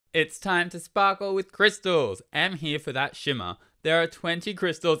It's time to sparkle with crystals. I'm here for that shimmer. There are 20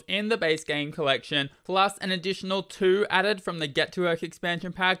 crystals in the base game collection, plus an additional 2 added from the Get to Work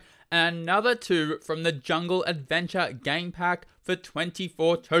expansion pack, and another 2 from the Jungle Adventure game pack for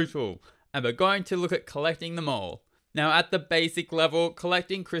 24 total. And we're going to look at collecting them all. Now at the basic level,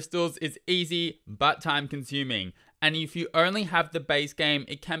 collecting crystals is easy but time consuming. And if you only have the base game,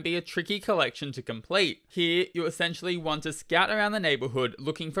 it can be a tricky collection to complete. Here, you essentially want to scout around the neighborhood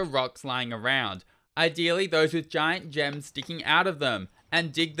looking for rocks lying around. Ideally those with giant gems sticking out of them,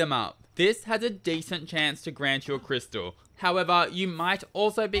 and dig them up. This has a decent chance to grant you a crystal. However, you might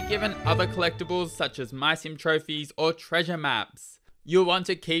also be given other collectibles such as MySim trophies or treasure maps. You'll want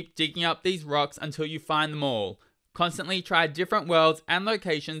to keep digging up these rocks until you find them all. Constantly try different worlds and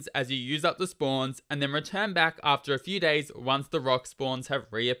locations as you use up the spawns, and then return back after a few days once the rock spawns have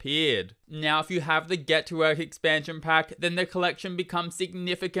reappeared. Now if you have the Get to Work expansion pack, then the collection becomes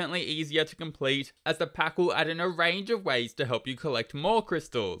significantly easier to complete, as the pack will add in a range of ways to help you collect more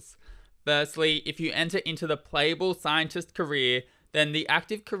crystals. Firstly, if you enter into the playable scientist career, then the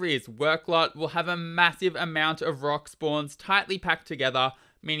active careers work lot will have a massive amount of rock spawns tightly packed together,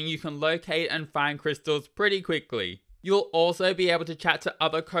 meaning you can locate and find crystals pretty quickly. You'll also be able to chat to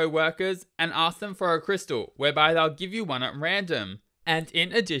other co-workers and ask them for a crystal, whereby they'll give you one at random. And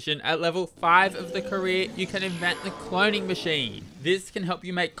in addition, at level 5 of the career, you can invent the cloning machine. This can help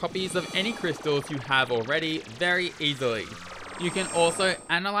you make copies of any crystals you have already very easily. You can also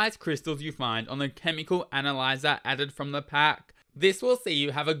analyze crystals you find on the chemical analyzer added from the pack. This will see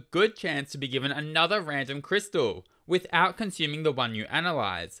you have a good chance to be given another random crystal, without consuming the one you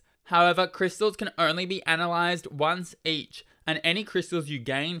analyze. However, crystals can only be analyzed once each, and any crystals you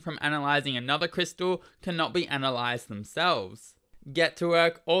gain from analyzing another crystal cannot be analyzed themselves. Get to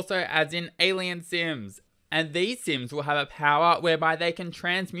Work also adds in alien sims, and these sims will have a power whereby they can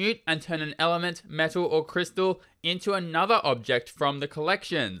transmute and turn an element, metal or crystal into another object from the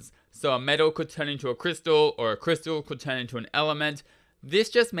collections. So a metal could turn into a crystal, or a crystal could turn into an element.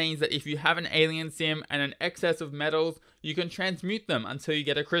 This just means that if you have an alien sim and an excess of metals, you can transmute them until you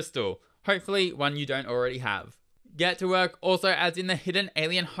get a crystal, hopefully one you don't already have. Get to Work also adds in the hidden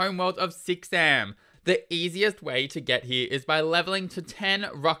alien homeworld of Sixam. The easiest way to get here is by leveling to 10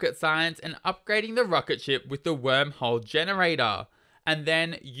 rocket science and upgrading the rocket ship with the wormhole generator, and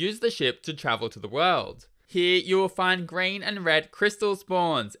then use the ship to travel to the world. Here you will find green and red crystal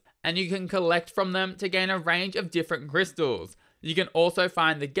spawns, and you can collect from them to gain a range of different crystals. You can also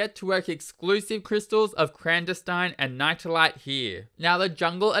find the Get to Work exclusive crystals of Clandestine and Nitolite here. Now the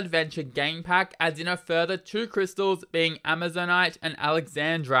Jungle Adventure game pack adds in a further 2 crystals, being Amazonite and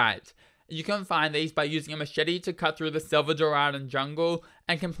Alexandrite. You can find these by using a machete to cut through the Salvadoran jungle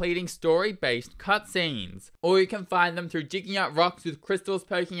and completing story-based cutscenes. Or you can find them through digging up rocks with crystals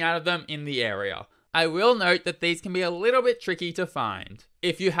poking out of them in the area. I will note that these can be a little bit tricky to find.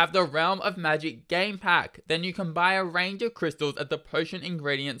 If you have the Realm of Magic game pack, then you can buy a range of crystals at the potion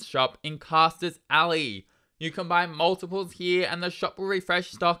ingredients shop in Caster's Alley. You can buy multiples here and the shop will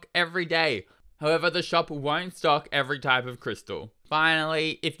refresh stock every day. However, the shop won't stock every type of crystal.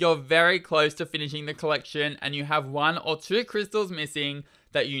 Finally, if you're very close to finishing the collection and you have 1 or 2 crystals missing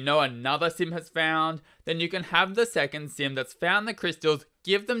that you know another sim has found, then you can have the second sim that's found the crystals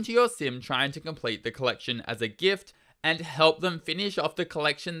give them to your sim trying to complete the collection as a gift, and help them finish off the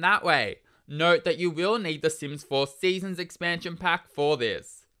collection that way. Note that you will need the Sims 4 Seasons expansion pack for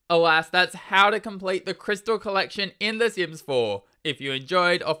this. Alas, that's how to complete the crystal collection in The Sims 4. If you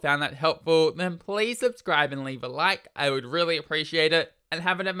enjoyed or found that helpful, then please subscribe and leave a like. I would really appreciate it, and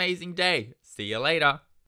have an amazing day. See you later.